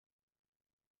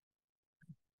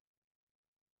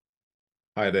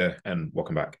Hi there, and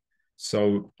welcome back.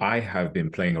 So I have been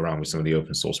playing around with some of the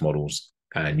open source models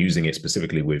and using it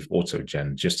specifically with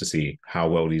AutoGen just to see how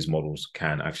well these models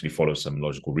can actually follow some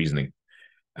logical reasoning.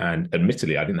 And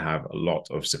admittedly, I didn't have a lot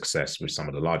of success with some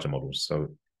of the larger models. So,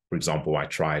 for example, I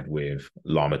tried with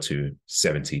Llama 2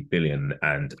 70 billion,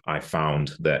 and I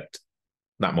found that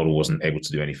that model wasn't able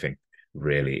to do anything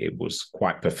really. It was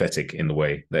quite pathetic in the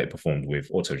way that it performed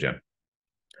with AutoGen.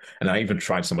 And I even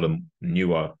tried some of the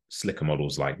newer, slicker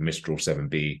models like Mistral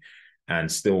 7B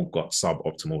and still got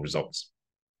suboptimal results.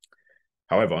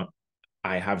 However,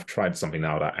 I have tried something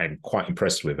now that I'm quite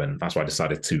impressed with, and that's why I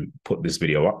decided to put this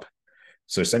video up.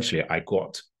 So essentially, I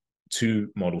got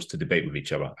two models to debate with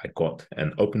each other. I got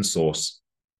an open source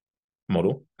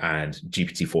model and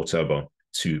GPT-4 Turbo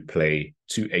to play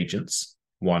two agents,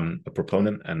 one a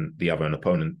proponent and the other an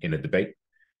opponent in a debate.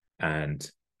 And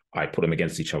I put them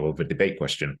against each other with a debate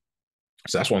question.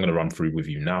 So that's what I'm going to run through with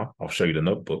you now. I'll show you the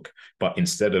notebook. But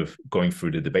instead of going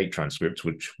through the debate transcript,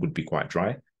 which would be quite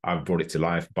dry, I've brought it to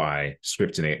life by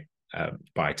scripting it,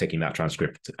 by taking that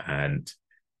transcript and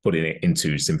putting it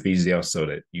into Synthesia so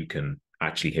that you can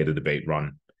actually hear the debate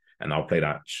run. And I'll play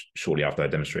that shortly after I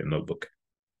demonstrate the notebook.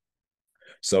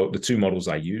 So the two models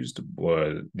I used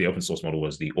were the open source model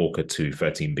was the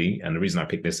Orca-2-13B. And the reason I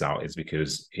picked this out is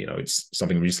because, it's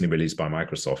something recently released by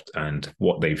Microsoft. And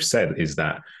what they've said is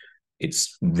that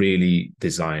it's really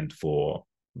designed for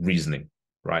reasoning,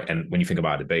 right? And when you think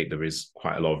about a debate, there is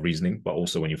quite a lot of reasoning, but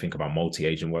also when you think about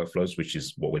multi-agent workflows, which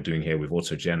is what we're doing here with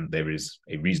AutoGen, there is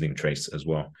a reasoning trace as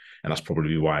well. And that's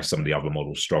probably why some of the other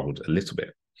models struggled a little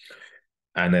bit.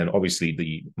 And then obviously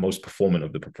the most performant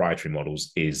of the proprietary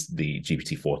models is the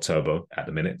GPT-4 Turbo at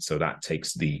the minute. So that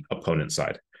takes the opponent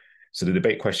side. So the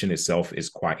debate question itself is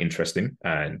quite interesting.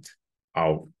 And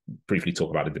I'll briefly talk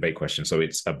about the debate question. So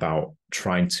it's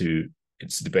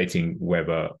debating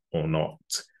whether or not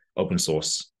open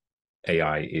source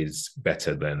AI is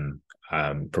better than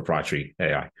proprietary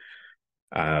AI.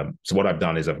 So what I've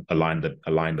done is I've aligned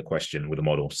the question with the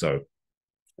model. So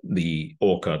the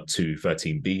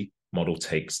Orca-2-13B model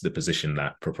takes the position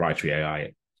that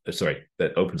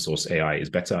that open source AI is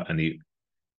better, and the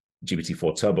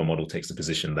GPT-4 Turbo model takes the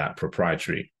position that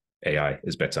proprietary AI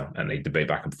is better, and they debate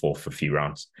back and forth for a few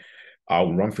rounds.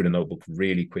 I'll run through the notebook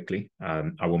really quickly.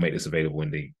 I will make this available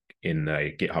in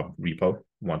a GitHub repo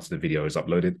once the video is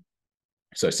uploaded.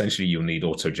 So essentially, you'll need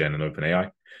AutoGen and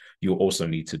OpenAI. You'll also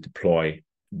need to deploy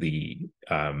the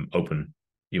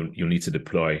You'll need to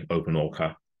deploy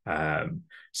OpenOrca.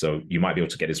 So you might be able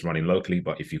to get this running locally,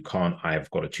 but if you can't, I have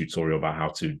got a tutorial about how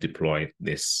to deploy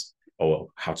this or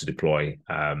how to deploy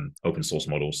open source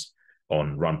models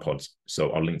on run pods.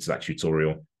 So I'll link to that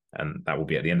tutorial, and that will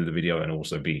be at the end of the video and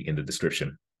also be in the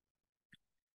description.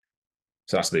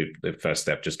 So that's the first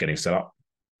step, just getting set up.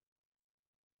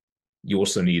 You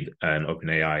also need an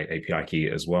OpenAI API key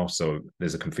as well. So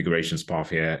there's a configurations path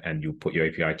here, and you'll put your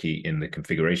API key in the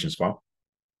configurations file.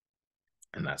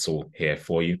 And that's all here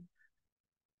for you.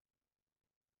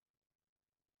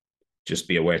 Just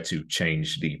be aware to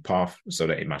change the path so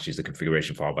that it matches the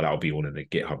configuration file, but that'll be all in the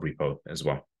GitHub repo as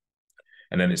well.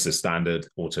 And then it's a standard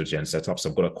AutoGen setup. So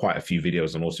I've got quite a few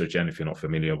videos on AutoGen if you're not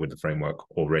familiar with the framework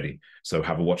already. So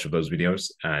have a watch of those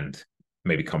videos and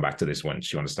maybe come back to this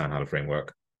once you understand how the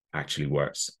framework actually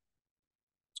works.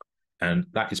 And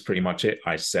that is pretty much it.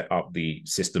 I set up the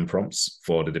system prompts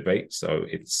for the debate. So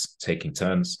it's taking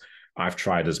turns. I've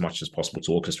tried as much as possible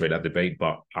to orchestrate that debate,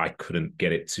 but I couldn't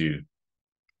get it to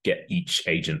get each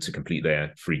agent to complete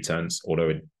their 3 turns, although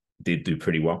it did do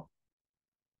pretty well.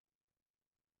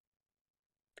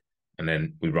 And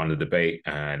then we run the debate,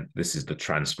 and this is the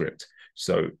transcript.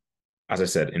 So as I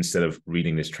said, instead of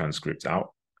reading this transcript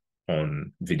out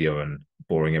on video and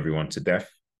boring everyone to death,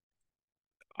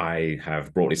 I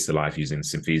have brought this to life using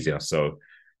Synthesia. So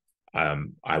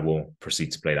I will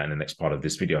proceed to play that in the next part of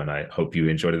this video, and I hope you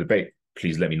enjoy the debate.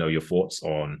 Please let me know your thoughts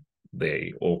on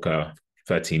the Orca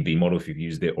 13B model if you've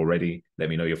used it already. Let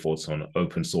me know your thoughts on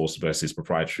open source versus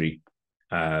proprietary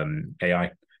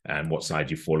AI and what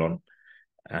side you fall on.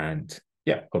 And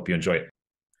yeah, hope you enjoy it.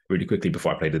 Really quickly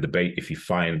before I play the debate, if you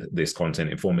find this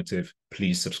content informative,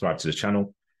 please subscribe to the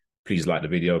channel. Please like the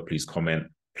video, please comment,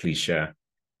 please share.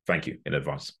 Thank you in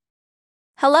advance.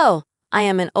 Hello, I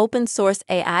am an open source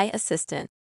AI assistant.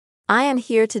 I am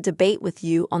here to debate with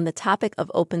you on the topic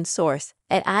of open source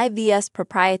AI vs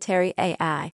proprietary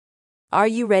AI. Are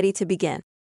you ready to begin?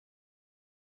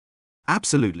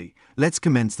 Absolutely. Let's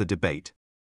commence the debate.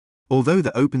 Although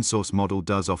the open source model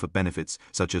does offer benefits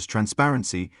such as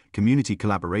transparency, community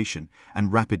collaboration,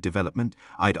 and rapid development,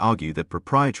 I'd argue that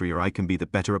proprietary AI can be the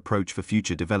better approach for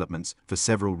future developments for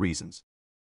several reasons.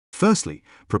 Firstly,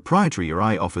 proprietary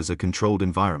AI offers a controlled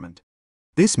environment.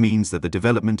 This means that the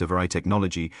development of AI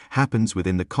technology happens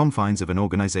within the confines of an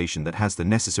organization that has the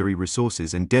necessary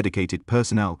resources and dedicated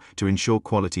personnel to ensure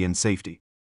quality and safety.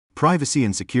 Privacy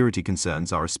and security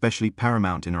concerns are especially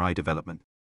paramount in AI development.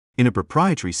 In a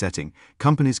proprietary setting,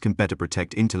 companies can better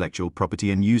protect intellectual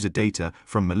property and user data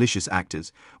from malicious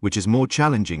actors, which is more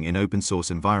challenging in open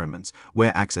source environments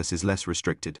where access is less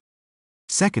restricted.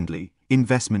 Secondly,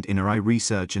 investment in AI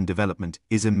research and development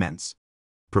is immense.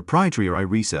 Proprietary AI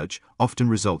research often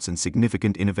results in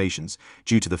significant innovations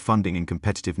due to the funding and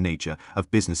competitive nature of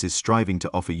businesses striving to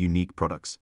offer unique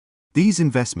products. These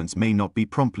investments may not be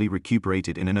promptly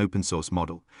recuperated in an open source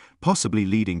model, possibly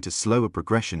leading to slower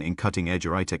progression in cutting-edge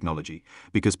AI technology,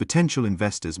 because potential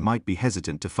investors might be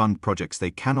hesitant to fund projects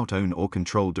they cannot own or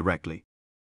control directly.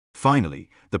 Finally,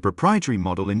 the proprietary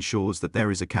model ensures that there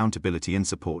is accountability and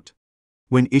support.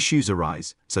 When issues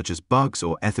arise, such as bugs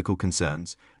or ethical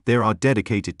concerns, there are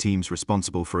dedicated teams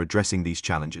responsible for addressing these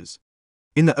challenges.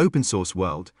 In the open source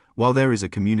world, while there is a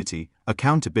community,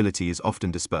 accountability is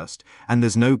often dispersed, and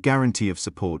there's no guarantee of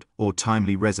support or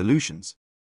timely resolutions.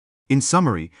 In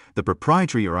summary, the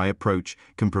proprietary AI approach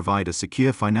can provide a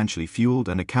secure, financially fueled,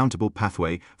 and accountable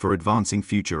pathway for advancing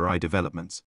future AI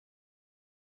developments.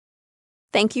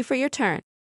 Thank you for your turn.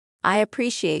 I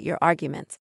appreciate your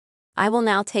arguments. I will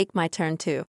now take my turn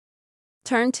too.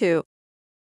 Turn 2.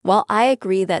 While I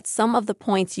agree that some of the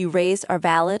points you raised are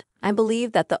valid, I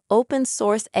believe that the open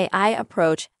source AI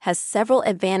approach has several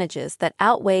advantages that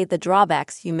outweigh the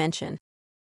drawbacks you mentioned.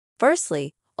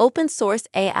 Firstly, open source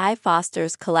AI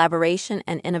fosters collaboration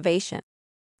and innovation.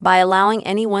 By allowing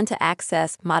anyone to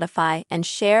access, modify, and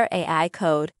share AI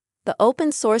code, the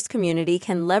open source community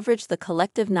can leverage the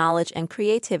collective knowledge and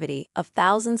creativity of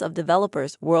thousands of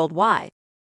developers worldwide.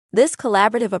 This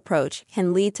collaborative approach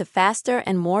can lead to faster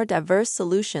and more diverse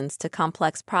solutions to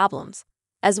complex problems,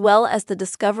 as well as the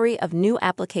discovery of new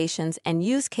applications and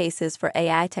use cases for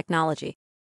AI technology.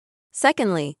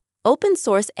 Secondly, open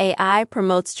source AI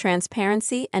promotes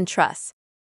transparency and trust.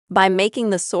 By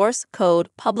making the source code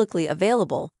publicly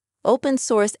available, open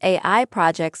source AI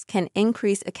projects can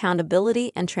increase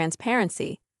accountability and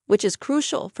transparency, which is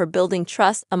crucial for building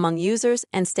trust among users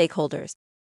and stakeholders.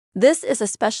 This is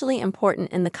especially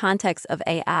important in the context of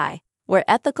AI, where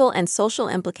ethical and social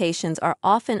implications are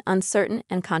often uncertain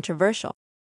and controversial.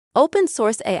 Open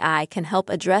source AI can help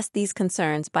address these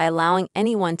concerns by allowing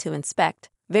anyone to inspect,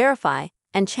 verify,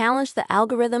 and challenge the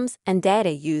algorithms and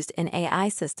data used in AI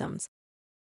systems.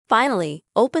 Finally,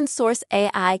 open source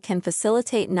AI can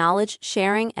facilitate knowledge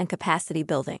sharing and capacity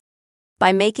building.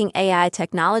 By making AI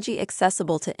technology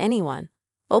accessible to anyone,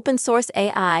 open source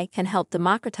AI can help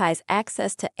democratize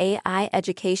access to AI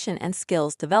education and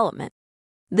skills development.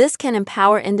 This can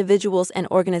empower individuals and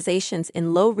organizations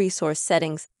in low-resource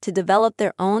settings to develop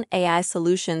their own AI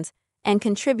solutions and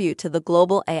contribute to the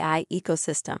global AI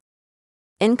ecosystem.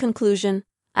 In conclusion,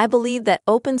 I believe that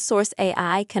open source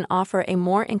AI can offer a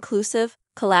more inclusive,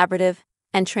 collaborative,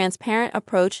 and transparent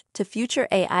approach to future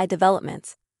AI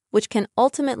developments, which can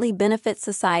ultimately benefit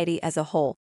society as a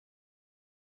whole.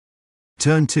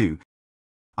 Turn 2.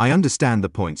 I understand the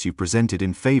points you presented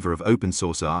in favor of open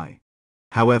source AI.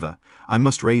 However, I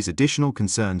must raise additional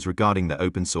concerns regarding the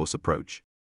open source approach.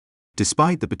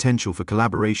 Despite the potential for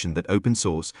collaboration that open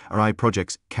source AI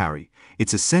projects carry,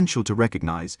 it's essential to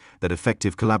recognize that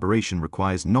effective collaboration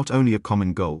requires not only a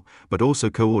common goal, but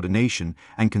also coordination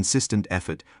and consistent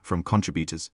effort from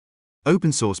contributors.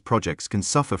 Open source projects can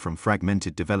suffer from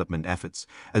fragmented development efforts,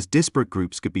 as disparate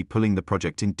groups could be pulling the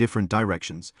project in different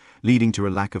directions, leading to a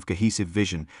lack of cohesive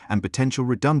vision and potential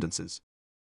redundancies.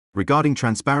 Regarding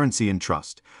transparency and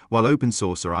trust, while open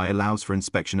source AI allows for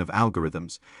inspection of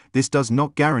algorithms, this does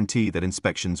not guarantee that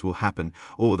inspections will happen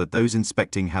or that those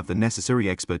inspecting have the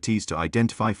necessary expertise to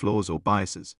identify flaws or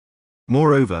biases.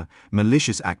 Moreover,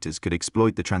 malicious actors could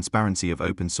exploit the transparency of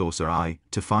open source AI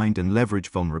to find and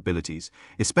leverage vulnerabilities,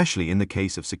 especially in the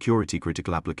case of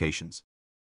security-critical applications.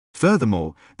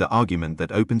 Furthermore, the argument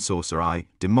that open source AI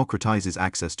democratizes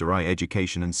access to AI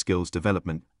education and skills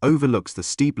development overlooks the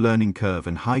steep learning curve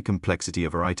and high complexity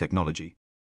of AI technology.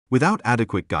 Without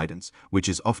adequate guidance, which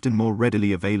is often more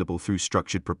readily available through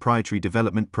structured proprietary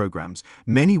development programs,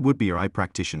 many would-be AI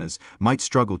practitioners might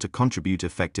struggle to contribute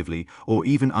effectively or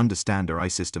even understand AI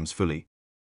systems fully.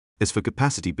 As for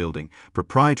capacity building,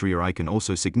 proprietary AI can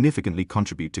also significantly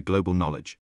contribute to global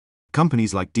knowledge.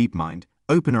 Companies like DeepMind,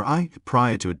 OpenAI,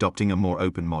 prior to adopting a more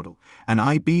open model, and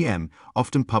IBM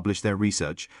often publish their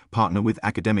research, partner with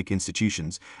academic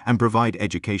institutions, and provide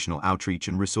educational outreach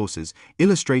and resources,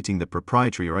 illustrating that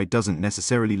proprietary AI doesn't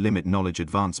necessarily limit knowledge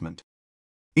advancement.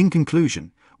 In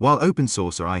conclusion, While open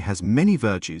source AI has many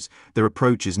virtues, their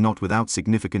approach is not without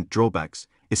significant drawbacks,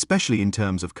 especially in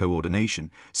terms of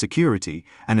coordination, security,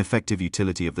 and effective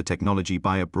utility of the technology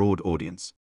by a broad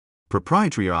audience.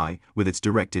 Proprietary AI, with its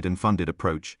directed and funded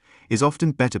approach, is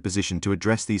often better positioned to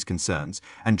address these concerns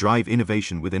and drive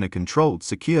innovation within a controlled,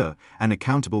 secure, and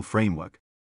accountable framework.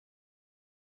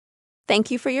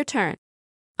 Thank you for your turn.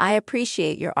 I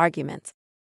appreciate your arguments.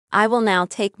 I will now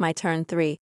take my turn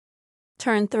 3.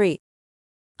 Turn 3.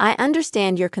 I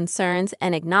understand your concerns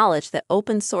and acknowledge that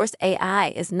open source AI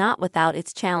is not without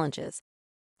its challenges.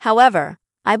 However,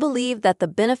 I believe that the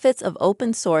benefits of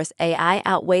open source AI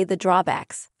outweigh the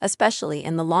drawbacks, especially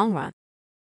in the long run.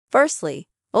 Firstly,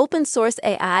 open source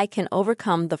AI can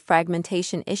overcome the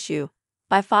fragmentation issue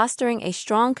by fostering a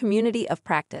strong community of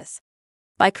practice.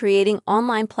 By creating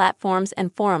online platforms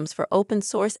and forums for open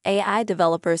source AI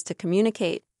developers to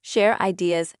communicate, share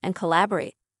ideas, and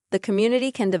collaborate, the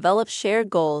community can develop shared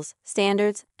goals,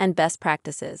 standards, and best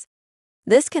practices.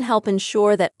 This can help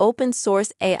ensure that open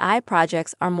source AI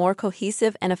projects are more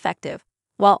cohesive and effective,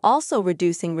 while also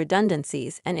reducing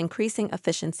redundancies and increasing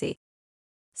efficiency.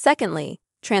 Secondly,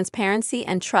 transparency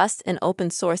and trust in open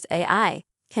source AI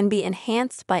can be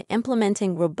enhanced by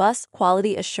implementing robust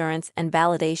quality assurance and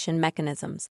validation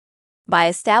mechanisms. By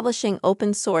establishing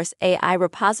open source AI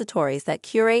repositories that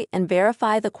curate and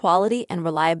verify the quality and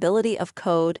reliability of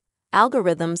code,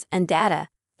 algorithms, and data,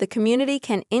 the community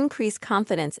can increase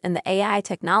confidence in the AI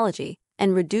technology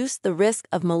and reduce the risk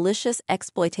of malicious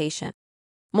exploitation.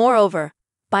 Moreover,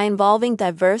 by involving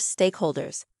diverse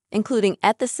stakeholders, including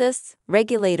ethicists,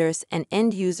 regulators, and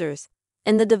end users,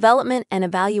 in the development and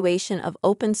evaluation of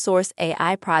open source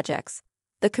AI projects,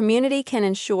 the community can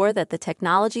ensure that the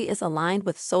technology is aligned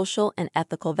with social and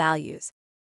ethical values.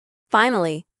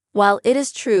 Finally, while it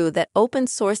is true that open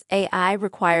source AI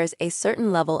requires a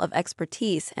certain level of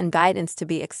expertise and guidance to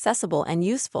be accessible and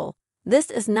useful,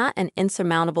 this is not an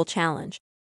insurmountable challenge.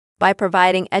 By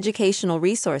providing educational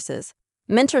resources,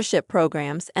 mentorship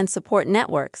programs, and support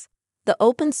networks, the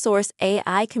open source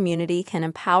AI community can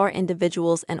empower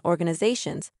individuals and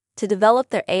organizations to develop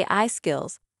their AI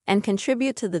skills and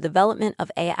contribute to the development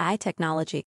of AI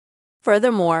technology.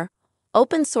 Furthermore,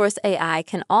 open source AI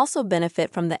can also benefit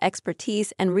from the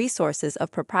expertise and resources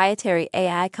of proprietary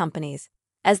AI companies,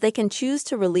 as they can choose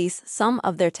to release some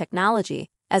of their technology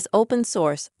as open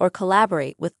source or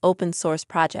collaborate with open source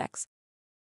projects.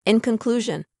 In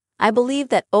conclusion, I believe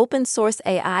that open source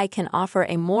AI can offer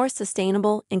a more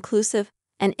sustainable, inclusive,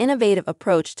 and innovative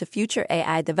approach to future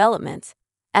AI developments,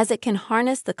 as it can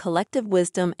harness the collective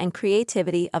wisdom and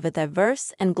creativity of a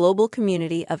diverse and global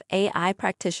community of AI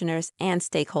practitioners and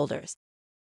stakeholders.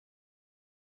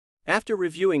 After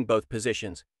reviewing both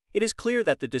positions, it is clear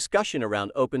that the discussion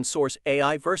around open source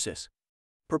AI versus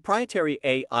proprietary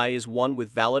AI is one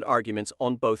with valid arguments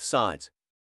on both sides.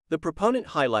 The proponent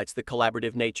highlights the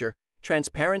collaborative nature,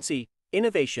 transparency,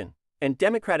 innovation, and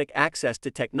democratic access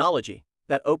to technology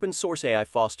that open source AI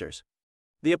fosters.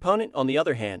 The opponent, on the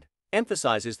other hand,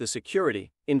 emphasizes the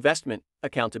security, investment,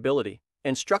 accountability,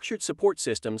 and structured support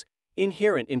systems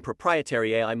inherent in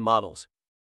proprietary AI models.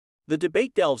 The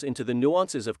debate delves into the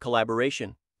nuances of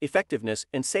collaboration, effectiveness,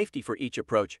 and safety for each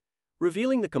approach,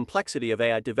 revealing the complexity of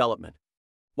AI development.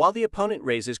 While the opponent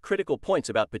raises critical points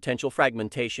about potential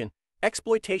fragmentation,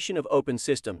 exploitation of open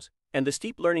systems, and the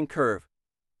steep learning curve,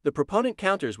 the proponent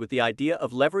counters with the idea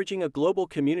of leveraging a global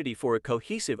community for a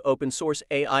cohesive open source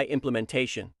AI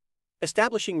implementation,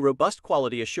 establishing robust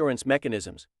quality assurance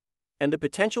mechanisms, and the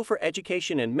potential for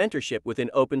education and mentorship within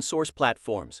open source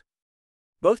platforms.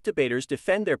 Both debaters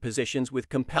defend their positions with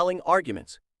compelling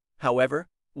arguments. However,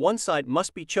 one side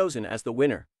must be chosen as the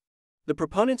winner. The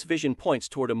proponent's vision points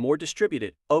toward a more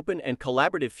distributed, open, and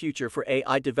collaborative future for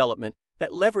AI development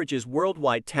that leverages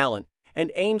worldwide talent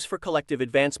and aims for collective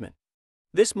advancement.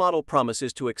 This model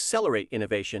promises to accelerate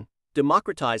innovation,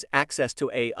 democratize access to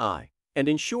AI, and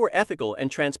ensure ethical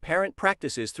and transparent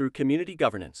practices through community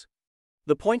governance.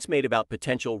 The points made about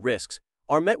potential risks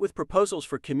are met with proposals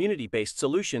for community-based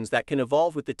solutions that can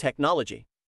evolve with the technology.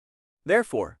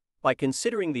 Therefore, by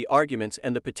considering the arguments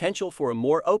and the potential for a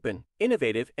more open,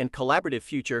 innovative, and collaborative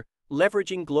future,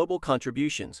 leveraging global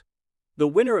contributions, the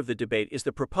winner of the debate is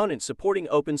the proponent supporting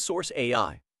open source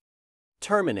AI.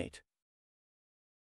 Terminate.